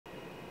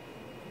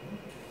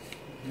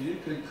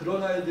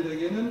그런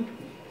아이들에게는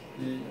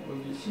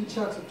여기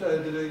신체학습자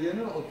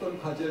애들에게는 어떤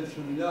과제를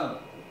주느냐,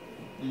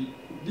 이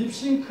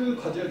립싱크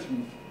과제를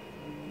줍니다.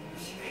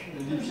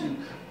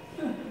 립싱크.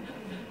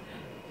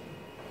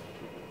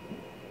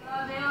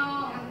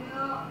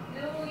 안녕하세요.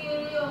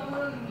 내용이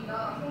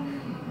영어입니다.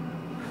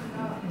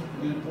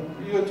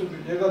 이거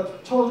좀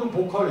얘가 청어중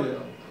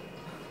보컬이에요.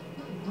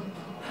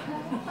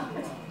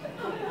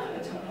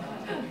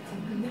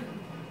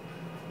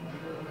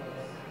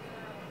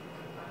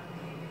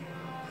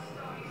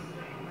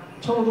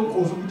 청어도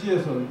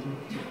고수부지에서 이렇게.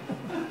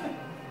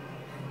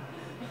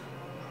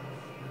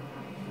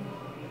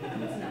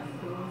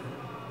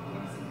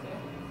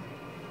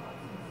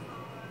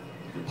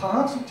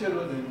 방학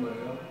숙제로 낸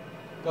거예요.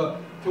 그러니까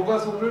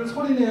교과서를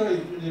소리내어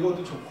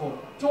읽어도 좋고,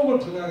 쪽을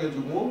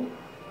분양해주고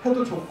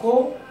해도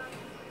좋고,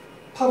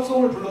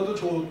 팝송을 불러도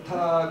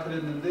좋다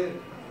그랬는데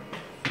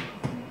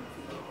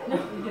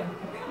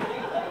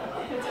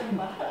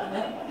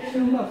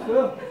시험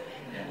났어요.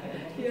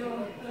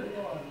 귀여워.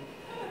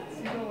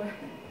 즐거워요.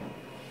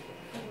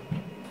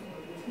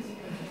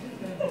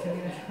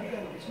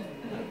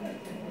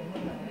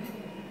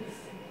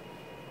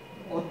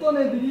 어떤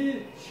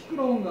애들이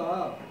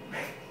시끄러운가?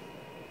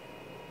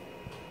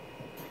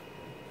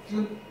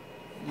 지금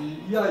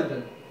이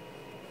아이들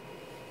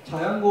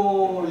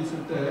자양고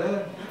있을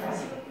때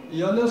이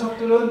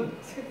녀석들은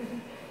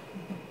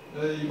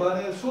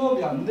이반에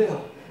수업이 안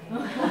돼요.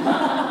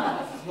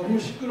 너무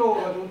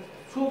시끄러워가지고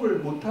수업을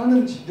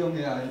못하는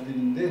지경의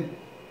아이들인데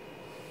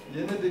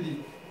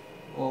얘네들이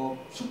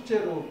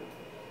숙제로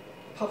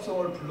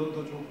팝송을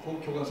불러도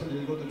좋고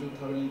교과서를 읽어도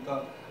좋다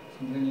그러니까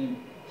선생님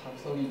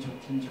팝송이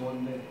좋긴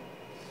좋은데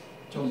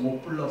저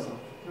못 불러서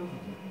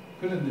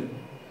그런데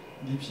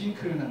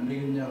립싱크는 안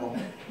되겠냐고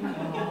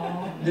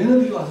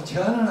얘네들이 와서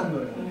제안을 한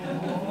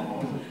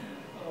거예요.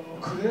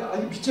 그래?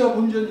 아니 믿자가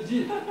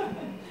본전이지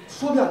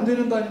수업이 안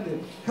되는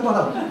단인데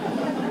해봐라.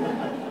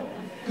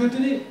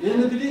 그랬더니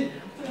얘네들이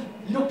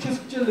이렇게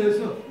숙제를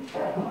내서